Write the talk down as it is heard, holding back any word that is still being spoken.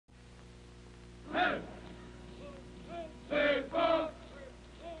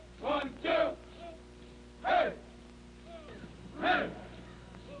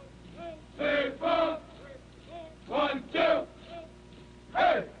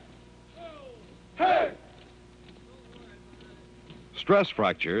Stress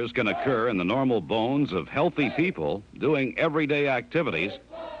fractures can occur in the normal bones of healthy people doing everyday activities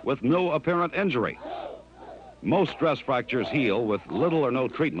with no apparent injury. Most stress fractures heal with little or no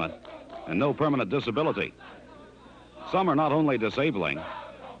treatment and no permanent disability. Some are not only disabling,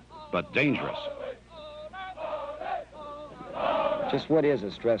 but dangerous. Just what is a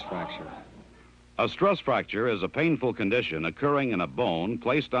stress fracture? A stress fracture is a painful condition occurring in a bone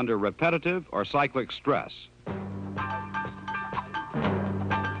placed under repetitive or cyclic stress.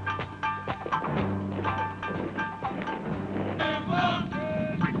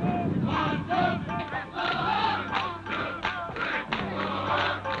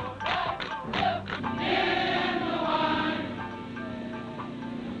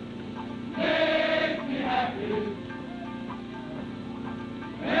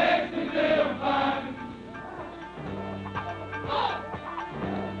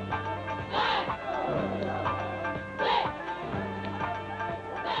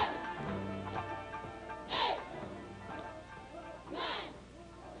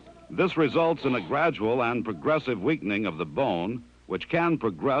 This results in a gradual and progressive weakening of the bone, which can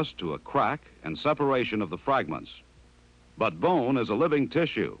progress to a crack and separation of the fragments. But bone is a living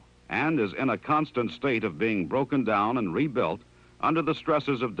tissue and is in a constant state of being broken down and rebuilt under the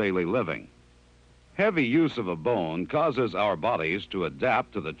stresses of daily living. Heavy use of a bone causes our bodies to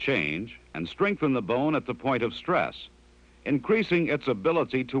adapt to the change and strengthen the bone at the point of stress, increasing its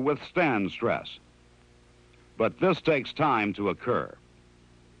ability to withstand stress. But this takes time to occur.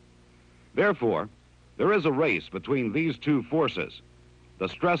 Therefore, there is a race between these two forces, the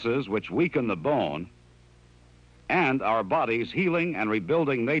stresses which weaken the bone and our body's healing and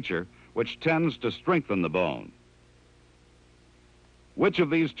rebuilding nature, which tends to strengthen the bone. Which of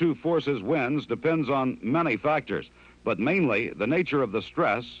these two forces wins depends on many factors, but mainly the nature of the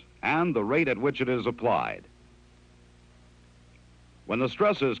stress and the rate at which it is applied. When the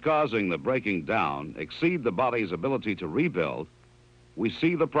stresses causing the breaking down exceed the body's ability to rebuild, we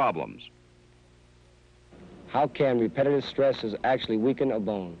see the problems. How can repetitive stresses actually weaken a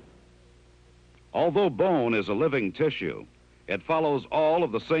bone? Although bone is a living tissue, it follows all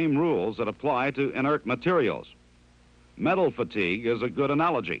of the same rules that apply to inert materials. Metal fatigue is a good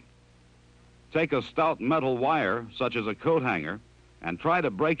analogy. Take a stout metal wire, such as a coat hanger, and try to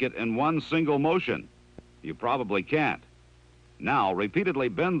break it in one single motion. You probably can't. Now, repeatedly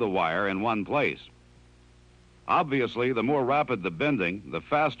bend the wire in one place. Obviously, the more rapid the bending, the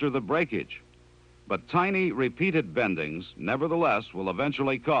faster the breakage. But tiny, repeated bendings, nevertheless, will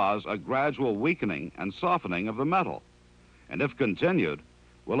eventually cause a gradual weakening and softening of the metal, and if continued,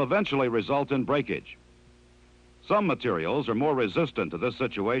 will eventually result in breakage. Some materials are more resistant to this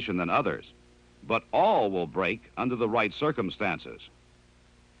situation than others, but all will break under the right circumstances.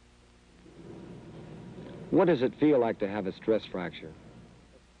 What does it feel like to have a stress fracture?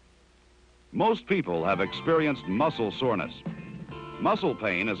 Most people have experienced muscle soreness. Muscle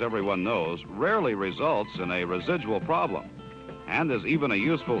pain, as everyone knows, rarely results in a residual problem and is even a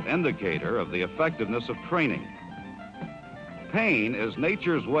useful indicator of the effectiveness of training. Pain is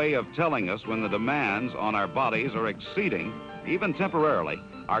nature's way of telling us when the demands on our bodies are exceeding, even temporarily,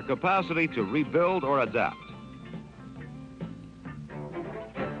 our capacity to rebuild or adapt.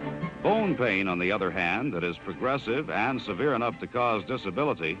 Bone pain, on the other hand, that is progressive and severe enough to cause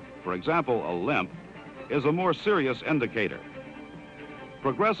disability, for example, a limp, is a more serious indicator.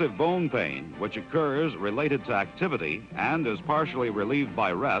 Progressive bone pain, which occurs related to activity and is partially relieved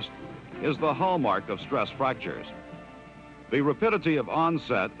by rest, is the hallmark of stress fractures. The rapidity of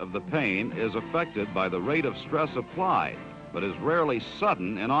onset of the pain is affected by the rate of stress applied, but is rarely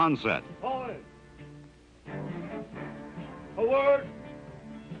sudden in onset. Point. Alert.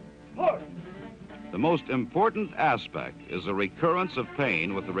 Put. The most important aspect is the recurrence of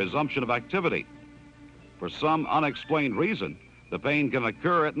pain with the resumption of activity. For some unexplained reason, the pain can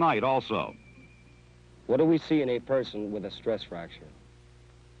occur at night also. What do we see in a person with a stress fracture?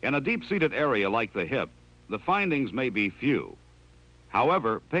 In a deep-seated area like the hip, the findings may be few.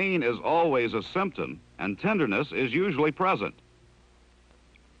 However, pain is always a symptom, and tenderness is usually present.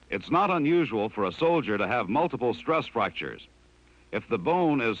 It's not unusual for a soldier to have multiple stress fractures. If the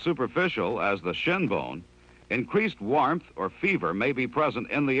bone is superficial, as the shin bone, increased warmth or fever may be present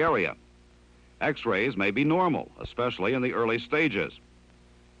in the area. X-rays may be normal, especially in the early stages.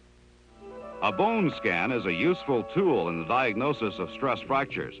 A bone scan is a useful tool in the diagnosis of stress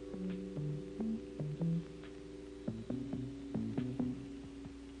fractures.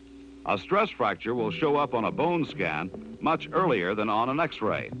 A stress fracture will show up on a bone scan much earlier than on an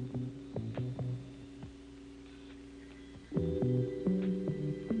X-ray.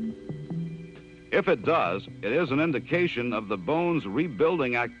 If it does, it is an indication of the bone's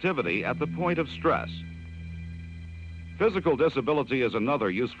rebuilding activity at the point of stress. Physical disability is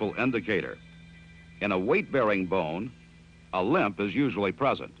another useful indicator. In a weight-bearing bone, a limp is usually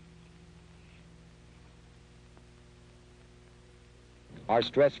present. Are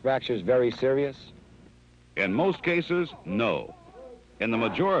stress fractures very serious? In most cases, no. In the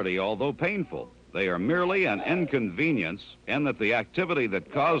majority, although painful, they are merely an inconvenience in that the activity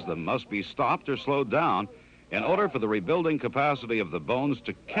that caused them must be stopped or slowed down in order for the rebuilding capacity of the bones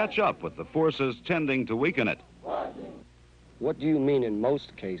to catch up with the forces tending to weaken it. What do you mean in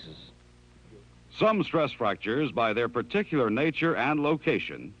most cases? Some stress fractures, by their particular nature and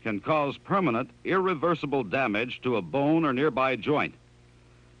location, can cause permanent, irreversible damage to a bone or nearby joint.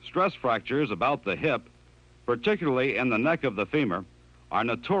 Stress fractures about the hip, particularly in the neck of the femur, are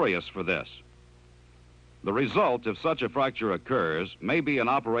notorious for this. The result, if such a fracture occurs, may be an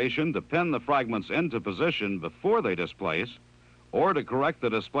operation to pin the fragments into position before they displace, or to correct the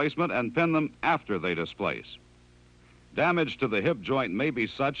displacement and pin them after they displace. Damage to the hip joint may be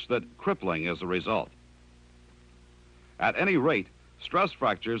such that crippling is the result. At any rate, stress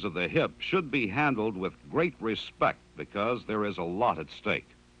fractures of the hip should be handled with great respect because there is a lot at stake.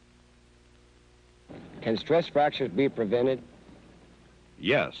 Can stress fractures be prevented?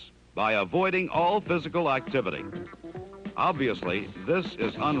 Yes, by avoiding all physical activity. Obviously, this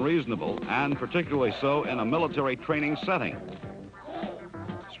is unreasonable, and particularly so in a military training setting.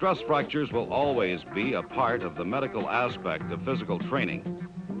 Stress fractures will always be a part of the medical aspect of physical training,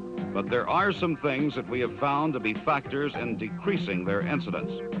 but there are some things that we have found to be factors in decreasing their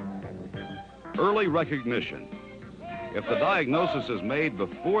incidence. Early recognition. If the diagnosis is made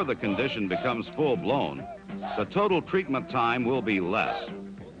before the condition becomes full-blown, the total treatment time will be less.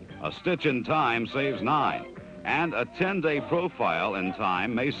 A stitch in time saves 9, and a 10-day profile in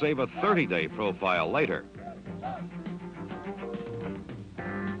time may save a 30-day profile later.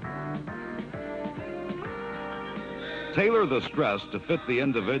 Tailor the stress to fit the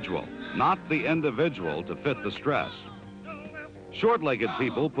individual, not the individual to fit the stress. Short-legged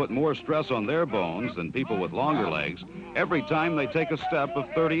people put more stress on their bones than people with longer legs every time they take a step of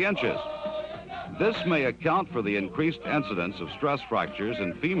 30 inches. This may account for the increased incidence of stress fractures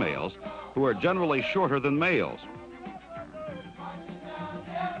in females who are generally shorter than males.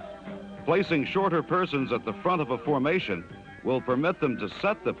 Placing shorter persons at the front of a formation will permit them to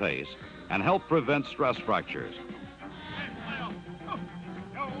set the pace and help prevent stress fractures.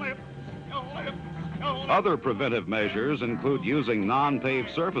 Other preventive measures include using non-paved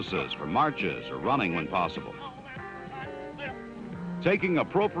surfaces for marches or running when possible. Taking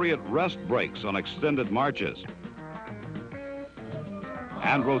appropriate rest breaks on extended marches.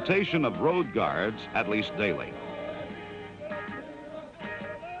 And rotation of road guards at least daily.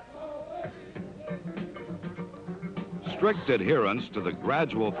 Strict adherence to the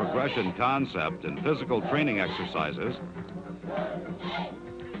gradual progression concept in physical training exercises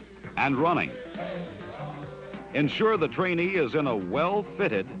and running. Ensure the trainee is in a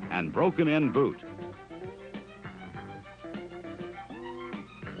well-fitted and broken-in boot.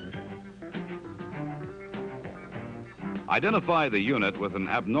 Identify the unit with an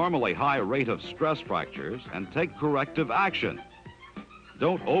abnormally high rate of stress fractures and take corrective action.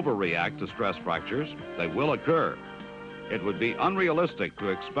 Don't overreact to stress fractures. They will occur. It would be unrealistic to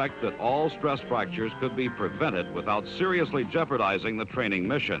expect that all stress fractures could be prevented without seriously jeopardizing the training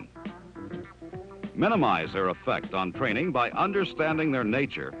mission. Minimize their effect on training by understanding their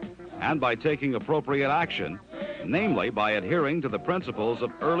nature and by taking appropriate action, namely by adhering to the principles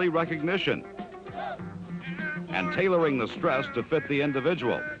of early recognition and tailoring the stress to fit the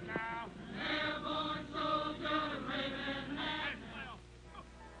individual.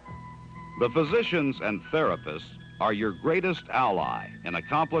 The physicians and therapists are your greatest ally in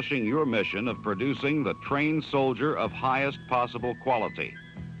accomplishing your mission of producing the trained soldier of highest possible quality.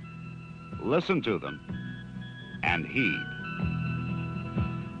 Listen to them and heed.